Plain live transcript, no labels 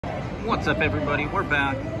What's up, everybody? We're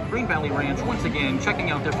back. Green Valley Ranch, once again, checking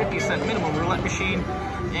out their 50-cent minimum roulette machine.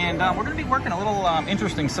 And we're going to be working a little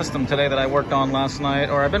interesting system today that I worked on last night,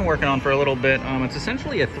 or I've been working on for a little bit. It's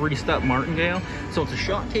essentially a 3-step martingale, so it's a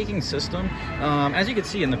shot-taking system. As you can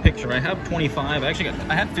see in the picture, I have 25.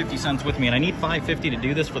 I had 50 cents with me, and I need 550 to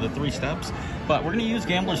do this for the 3 steps. But we're going to use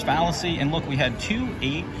Gambler's Fallacy, and look, we had 2,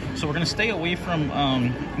 8, so we're going to stay away from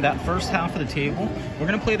that first half of the table. We're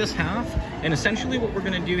going to play this half, and essentially what we're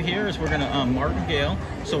going to do here is we're going to martingale.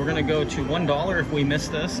 So we're going to go to $1 if we miss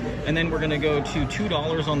this, and then we're going to go to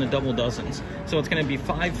 $2 on the double dozens. So it's going to be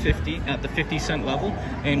 $5.50 at the 50-cent level,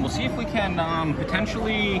 and we'll see if we can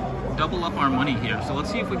potentially double up our money here. So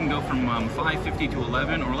let's see if we can go from $5.50 to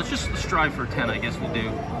 11, or let's strive for 10, I guess we'll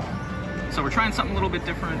do. So we're trying something a little bit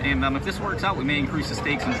different, and if this works out, we may increase the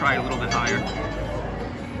stakes and try a little bit higher.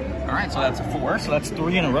 All right, so that's a 4, so that's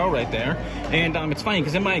 3 in a row right there. And it's funny,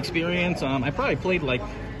 because in my experience, I probably played like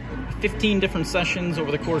 15 different sessions over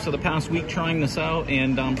the course of the past week trying this out,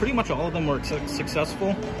 and pretty much all of them were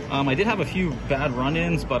successful. I did have a few bad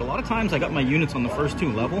run-ins, but a lot of times I got my units on the first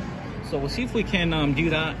 2 level. So we'll see if we can do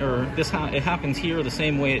that, or it happens here the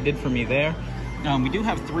same way it did for me there. We do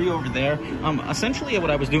have 3 over there. Essentially what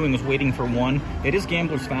I was doing was waiting for 1. It is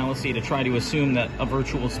Gambler's Fallacy to try to assume that a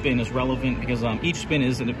virtual spin is relevant, because each spin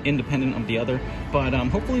is independent of the other. But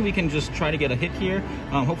hopefully we can just try to get a hit here.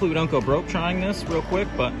 Hopefully we don't go broke trying this real quick,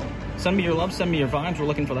 but send me your love, send me your vibes. We're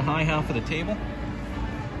looking for the high half of the table.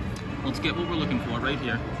 Let's get what we're looking for right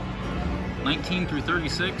here. 19 through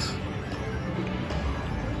 36.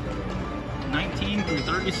 19 through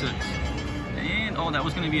 36. And, oh, that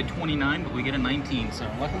was going to be a 29, but we get a 19.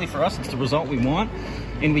 So luckily for us, it's the result we want.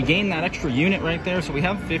 And we gain that extra unit right there. So we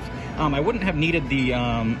have 50. I wouldn't have needed the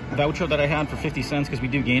voucher that I had for 50 cents because we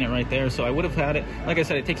do gain it right there. So I would have had it. Like I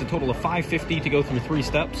said, it takes a total of $5.50 to go through 3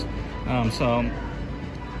 steps. So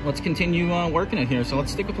let's continue working it here. So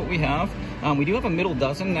let's stick with what we have. We do have a middle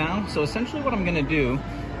dozen now. So essentially what I'm going to do,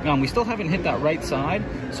 we still haven't hit that right side.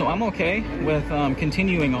 So I'm okay with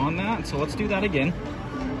continuing on that. So let's do that again.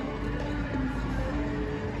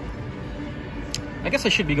 I guess I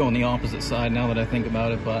should be going the opposite side now that I think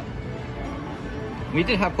about it, but we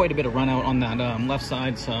did have quite a bit of run out on that left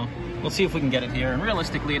side, so we'll see if we can get it here. And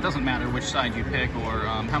realistically, it doesn't matter which side you pick or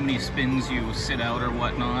how many spins you sit out or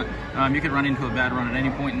whatnot. You could run into a bad run at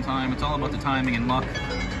any point in time. It's all about the timing and luck.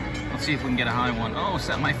 Let's see if we can get a high one. Oh,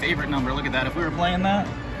 set my favorite number. Look at that. If we were playing that,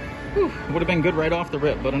 whew, it would have been good right off the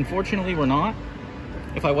rip, but unfortunately we're not.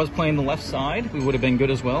 If I was playing the left side, we would have been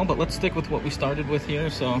good as well, but let's stick with what we started with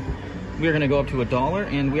here. So we're going to go up to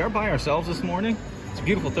 $1, and we are by ourselves this morning. It's a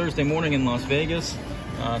beautiful Thursday morning in Las Vegas.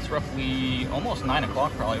 It's roughly almost 9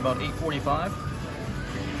 o'clock, probably about 8:45.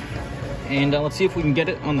 And let's see if we can get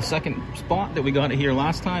it on the second spot that we got it here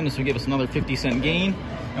last time. This will give us another 50-cent gain.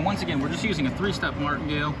 And once again, we're just using a 3-step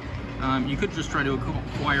martingale. You could just try to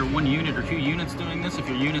acquire 1 unit or 2 units doing this if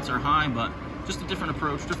your units are high, but just a different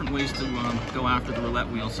approach, different ways to go after the roulette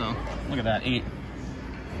wheel. So look at that, 8.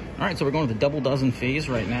 All right, so we're going to the double dozen phase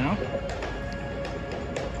right now.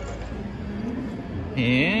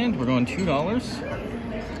 And we're going $2.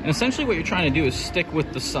 And essentially what you're trying to do is stick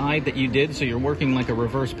with the side that you did, so you're working like a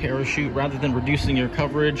reverse parachute rather than reducing your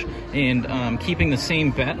coverage and keeping the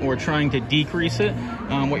same bet or trying to decrease it.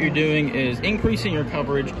 What you're doing is increasing your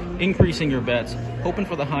coverage, increasing your bets, hoping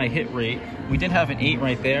for the high hit rate. We did have an 8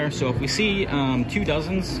 right there, so if we see 2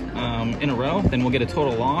 dozens in a row, then we'll get a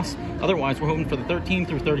total loss. Otherwise, we're hoping for the 13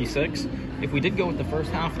 through 36. If we did go with the first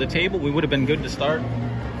half of the table, we would have been good to start.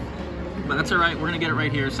 But that's all right, we're gonna get it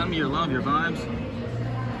right here. Send me your love, your vibes.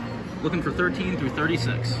 Looking for 13 through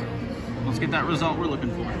 36. Let's get that result we're looking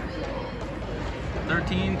for.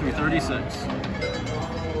 13 through 36.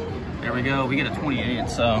 There we go, we get a 28,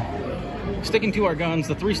 so sticking to our guns,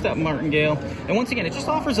 the 3-step martingale. And once again, it just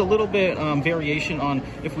offers a little bit variation on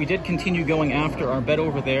if we did continue going after our bet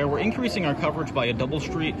over there. We're increasing our coverage by a double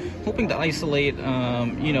street, hoping to isolate,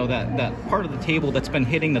 you know, that part of the table that's been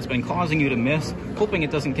hitting, that's been causing you to miss, hoping it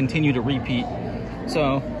doesn't continue to repeat.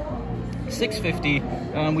 So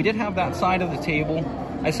 $6.50. We did have that side of the table.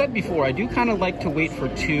 I said before, I do kind of like to wait for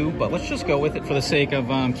 2, but let's just go with it for the sake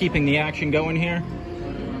of keeping the action going here.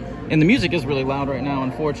 And the music is really loud right now,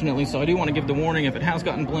 unfortunately, so I do want to give the warning if it has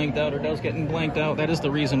gotten blanked out or does get blanked out. That is the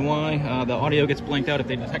reason why. The audio gets blanked out if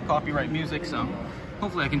they detect copyright music, so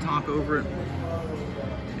hopefully I can talk over it.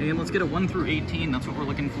 And let's get a 1 through 18. That's what we're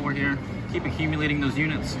looking for here. Keep accumulating those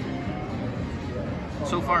units.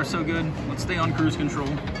 So far, so good. Let's stay on cruise control.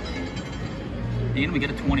 And we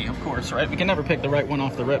get a 20, of course, right? We can never pick the right one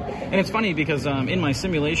off the rip. And it's funny because in my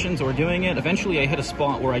simulations or doing it, eventually I hit a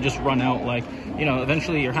spot where I just run out, like, you know,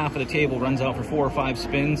 eventually your half of the table runs out for 4 or 5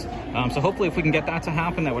 spins. So hopefully if we can get that to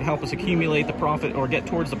happen, that would help us accumulate the profit or get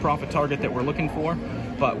towards the profit target that we're looking for.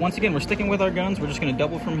 But once again, we're sticking with our guns. We're just going to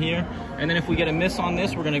double from here. And then if we get a miss on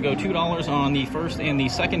this, we're going to go $2 on the first and the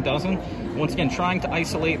second dozen. Once again, trying to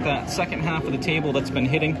isolate that second half of the table that's been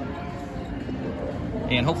hitting.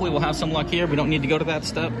 And hopefully we'll have some luck here. We don't need to go to that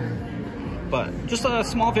step. But just a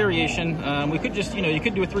small variation. We could just, you know, you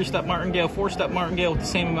could do a 3-step martingale, 4-step martingale with the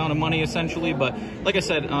same amount of money essentially. But like I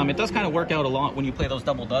said, it does kind of work out a lot when you play those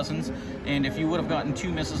double dozens. And if you would have gotten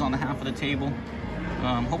 2 misses on the half of the table,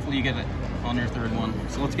 hopefully you get it on your third one.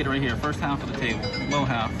 So let's get it right here. First half of the table, low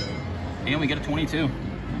half. And we get a 22.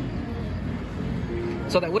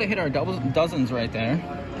 So that would have hit our double dozens right there.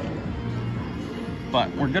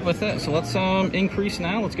 But we're good with it. So let's increase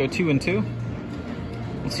now. Let's go 2 and 2.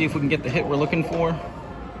 Let's see if we can get the hit we're looking for.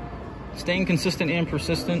 Staying consistent and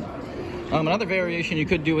persistent. Another variation you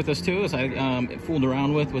could do with this too, as I fooled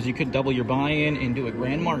around with, was you could double your buy-in and do a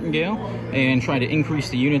grand martingale and try to increase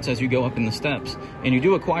the units as you go up in the steps. And you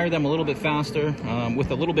do acquire them a little bit faster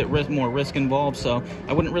with a little bit more risk involved. So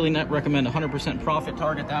I wouldn't really recommend 100% profit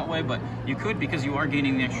target that way, but you could because you are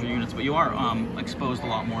gaining the extra units, but you are exposed a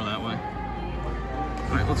lot more that way.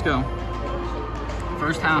 All right, let's go.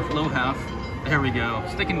 First half, low half. There we go.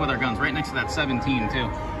 Sticking with our guns right next to that 17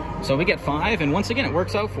 too. So we get 5, and once again, it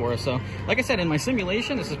works out for us. So like I said, in my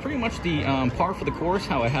simulation, this is pretty much the par for the course,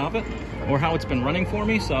 how I have it, or how it's been running for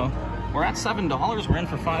me. So we're at $7. We're in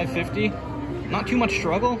for $5.50. Not too much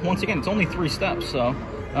struggle. Once again, it's only 3 steps. So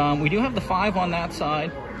we do have the 5 on that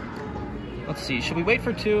side. Let's see, should we wait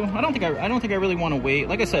for 2? I don't think I really want to wait.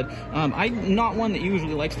 Like I said, I'm not one that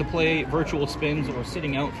usually likes to play virtual spins or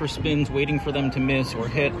sitting out for spins, waiting for them to miss or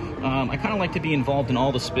hit. I kind of like to be involved in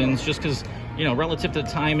all the spins just because, you know, relative to the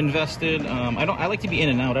time invested, I like to be in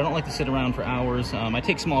and out. I don't like to sit around for hours. I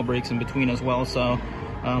take small breaks in between as well. So,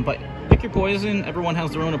 but pick your poison. Everyone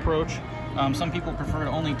has their own approach. Some people prefer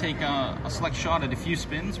to only take a select shot at a few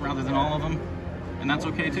spins rather than all of them, and that's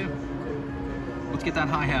okay too. Let's get that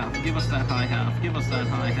high half. Give us that high half. Give us that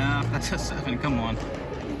high half. That's a 7. Come on.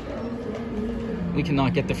 We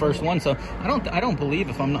cannot get the first one. So I don't believe,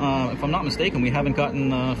 if I'm not mistaken, we haven't gotten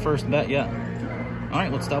the first bet yet. All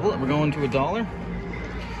right, let's double it. We're going to $1.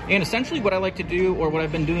 And essentially, what I like to do, or what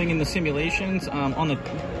I've been doing in the simulations, on the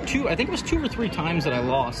I think it was 2 or 3 times that I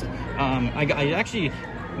lost. I actually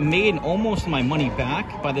made almost my money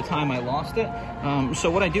back by the time I lost it. So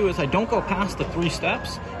what I do is I don't go past the 3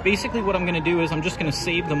 steps. Basically what I'm going to do is I'm just going to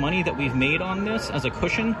save the money that we've made on this as a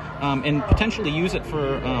cushion, and potentially use it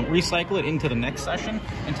for recycle it into the next session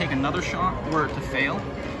and take another shot were it to fail.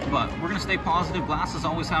 But we're going to stay positive. Glass is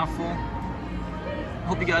always half full.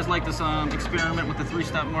 Hope you guys like this experiment with the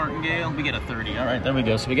 3-step martingale. We get a 30. All right, there we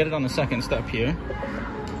go. So we get it on the second step here.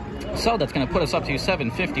 So that's going to put us up to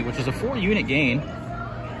 750, which is a 4-unit gain,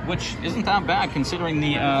 which isn't that bad considering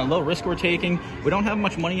the low risk we're taking. We don't have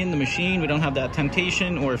much money in the machine. We don't have that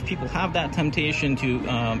temptation, or if people have that temptation to,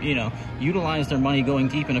 you know, utilize their money going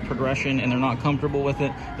deep in a progression and they're not comfortable with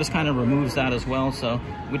it, this kind of removes that as well. So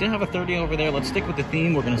we did have a 30 over there. Let's stick with the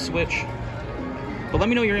theme. We're going to switch. But let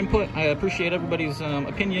me know your input. I appreciate everybody's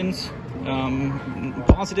opinions,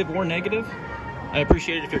 positive or negative. I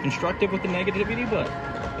appreciate it if you're constructive with the negativity, but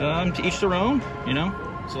to each their own, you know.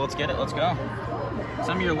 So let's get it. Let's go.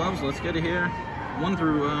 Send me your loves. Let's get it here. 1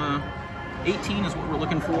 through 18 is what we're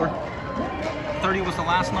looking for. 30 was the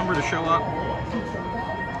last number to show up.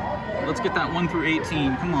 Let's get that 1 through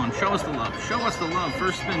 18. Come on, show us the love. Show us the love.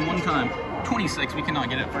 First spin, 1 time. 26. We cannot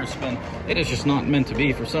get it first spin. It is just not meant to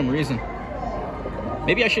be for some reason.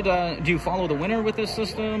 Maybe I should do follow the winner with this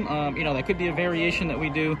system. You know, that could be a variation that we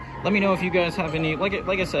do. Let me know if you guys have any, like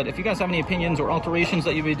I said, if you guys have any opinions or alterations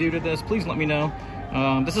that you would do to this, please let me know.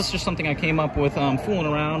 This is just something I came up with fooling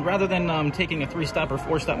around. Rather than taking a 3-step or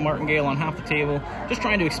 4-step martingale on half the table, just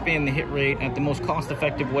trying to expand the hit rate at the most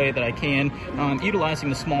cost-effective way that I can, utilizing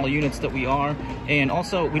the small units that we are. And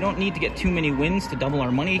also, we don't need to get too many wins to double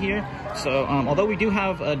our money here. So although we do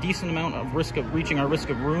have a decent amount of risk of reaching our risk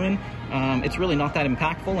of ruin, it's really not that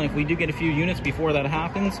impactful. And if we do get a few units before that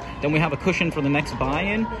happens, then we have a cushion for the next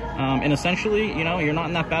buy-in. And essentially, you know, you're not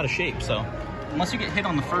in that bad a shape. So unless you get hit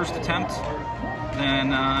on the first attempt,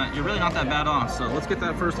 then you're really not that bad off. So let's get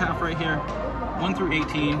that first half right here. 1 through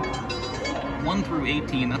 18. 1 through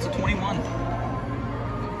 18. That's a 21.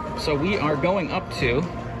 So we are going up to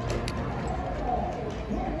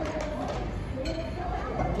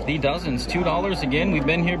the dozens. $2 again. We've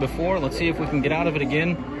been here before. Let's see if we can get out of it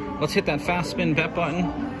again. Let's hit that fast spin bet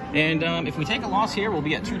button. And if we take a loss here, we'll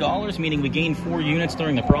be at $2, meaning we gain 4 units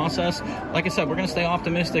during the process. Like I said, we're going to stay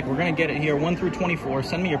optimistic. We're going to get it here 1 through 24.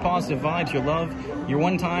 Send me your positive vibes, your love, your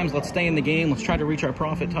one times. Let's stay in the game. Let's try to reach our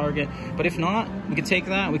profit target. But if not, we could take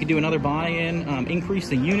that. We could do another buy-in, increase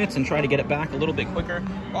the units, and try to get it back a little bit quicker.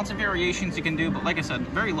 Lots of variations you can do, but like I said,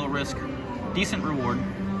 very low risk, decent reward.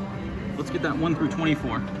 Let's get that 1 through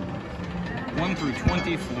 24. 1 through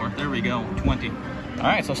 24. There we go, 20. All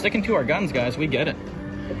right, so sticking to our guns, guys, we get it.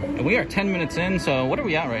 And we are 10 minutes in, so what are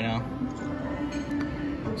we at right now?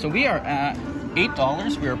 So we are at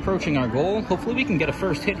 $8. We are approaching our goal. Hopefully we can get a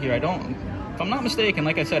first hit here. If I'm not mistaken,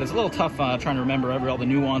 like I said, it's a little tough trying to remember all the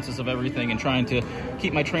nuances of everything and trying to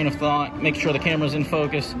keep my train of thought, make sure the camera's in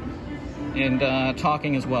focus, and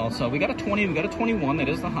talking as well. So we got a 20, we got a 21, that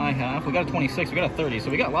is the high half. We got a 26, we got a 30, so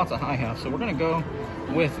we got lots of high half. So we're gonna go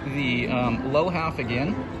with the low half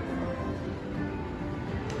again.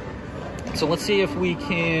 So let's see if we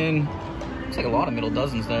can, looks like a lot of middle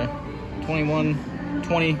dozens there. 21,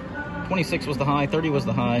 20, 26 was the high, 30 was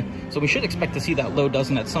the high. So we should expect to see that low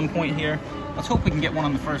dozen at some point here. Let's hope we can get one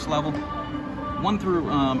on the first level. 1 through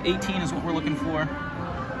 18 is what we're looking for.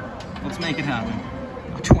 Let's make it happen.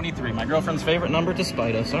 23, my girlfriend's favorite number to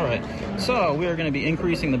spite us. All right, so we are going to be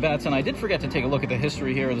increasing the bets, and I did forget to take a look at the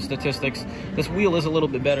history here, the statistics. This wheel is a little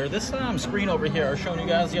bit better. This screen over here I was showing you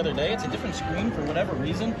guys the other day, it's a different screen for whatever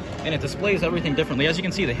reason, and it displays everything differently. As you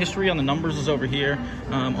can see, the history on the numbers is over here.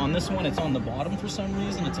 On this one, it's on the bottom for some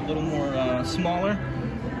reason. It's a little more smaller,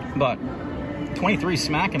 but 23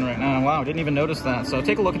 smacking right now. Wow, didn't even notice that. So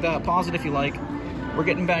take a look at that. Pause it if you like. We're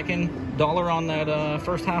getting back in. $1 on that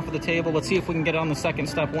first half of the table. Let's see if we can get on the second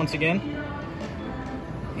step once again.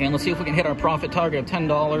 And let's see if we can hit our profit target of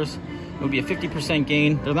 $10. It would be a 50%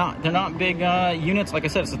 gain. They're not big units. Like I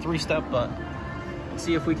said, it's a 3-step, but let's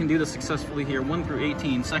see if we can do this successfully here. 1 through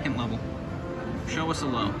 18, second level. Show us a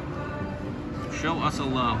low. Show us a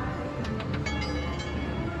low.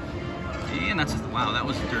 And that's, wow, that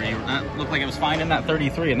was dirty. That looked like it was fine in that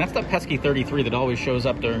 33, and that's the pesky 33 that always shows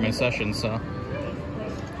up during my session, so.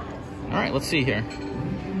 All right, let's see here.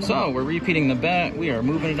 So we're repeating the bet. We are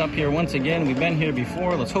moving it up here once again. We've been here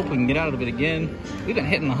before. Let's hope we can get out of it again. We've been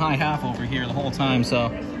hitting the high half over here the whole time,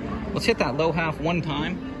 so let's hit that low half one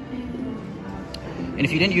time. And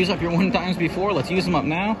if you didn't use up your 1 times before, let's use them up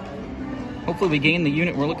now. Hopefully we gain the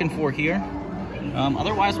unit we're looking for here.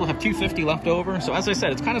 Otherwise, we'll have 250 left over. So as I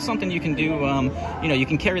said, it's kind of something you can do. You know, you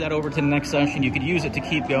can carry that over to the next session. You could use it to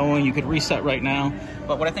keep going. You could reset right now.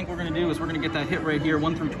 But what I think we're going to do is we're going to get that hit right here,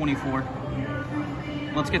 1 through 24.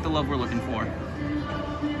 Let's get the love we're looking for.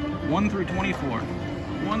 1 through 24.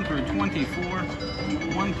 1 through 24.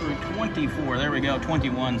 1 through 24. There we go,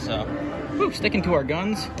 21. So, whew, sticking to our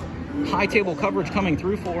guns. High table coverage coming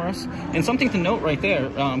through for us. And something to note right there,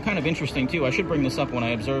 kind of interesting too, I should bring this up when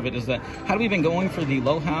I observe it, is that had we been going for the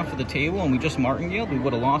low half of the table and we just martingaled, we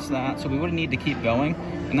would have lost that, so we would need to keep going,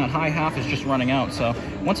 and that high half is just running out. So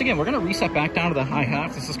once again, we're going to reset back down to the high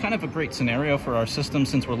half. This is kind of a great scenario for our system,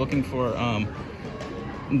 since we're looking for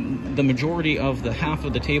the majority of the half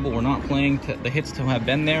of the table we're not playing the hits to have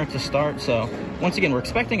been there to start. So once again, we're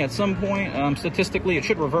expecting at some point, statistically, it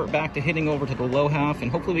should revert back to hitting over to the low half, and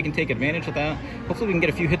hopefully we can take advantage of that. Hopefully we can get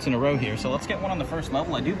a few hits in a row here. So let's get one on the first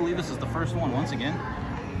level. I do believe this is the first one once again.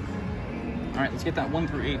 All right, let's get that 1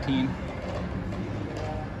 through 18.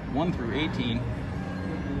 1 through 18.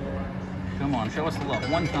 Come on, show us the love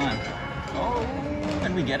one time. Oh,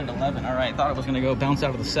 and we get it, 11. All right, thought it was going to go bounce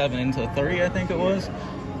out of the 7 into the 30, I think it was.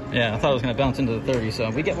 Yeah, I thought it was going to bounce into the 30, so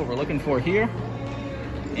we get what we're looking for here.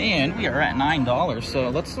 And we are at $9, so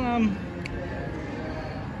let's,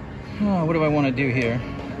 what do I want to do here?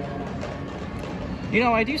 You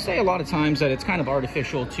know, I do say a lot of times that it's kind of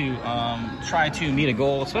artificial to try to meet a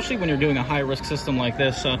goal, especially when you're doing a high-risk system like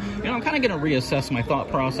this. So, you know, I'm kind of going to reassess my thought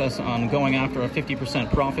process on going after a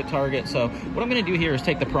 50% profit target. So what I'm going to do here is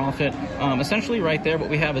take the profit. Essentially right there, what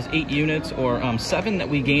we have is 8 units, or 7 that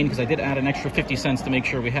we gained, because I did add an extra 50 cents to make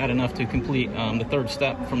sure we had enough to complete the 3rd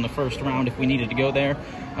step from the first round if we needed to go there.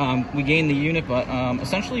 We gained the unit, but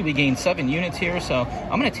essentially we gained 7 units here. So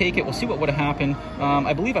I'm going to take it. We'll see what would have happened.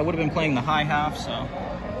 I believe I would have been playing the high half, so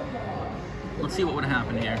let's see what would have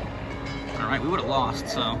happened here. All right, we would have lost,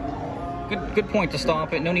 so good point to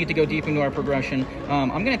stop it. No need to go deep into our progression.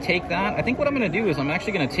 I'm going to take that. I think what I'm going to do is I'm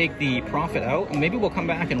actually going to take the profit out, and maybe we'll come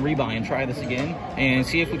back and rebuy and try this again and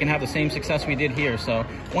see if we can have the same success we did here. So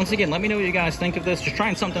once again, let me know what you guys think of this. Just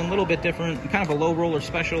trying something a little bit different, kind of a low roller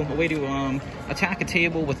special, a way to attack a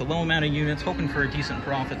table with a low amount of units, hoping for a decent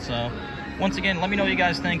profit. So once again, let me know what you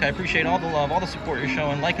guys think. I appreciate all the love, all the support you're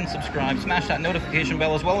showing. Like and subscribe. Smash that notification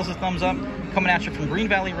bell as well as a thumbs up. Coming at you from Green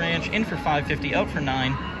Valley Ranch, in for 550, out for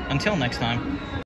 9. until next time.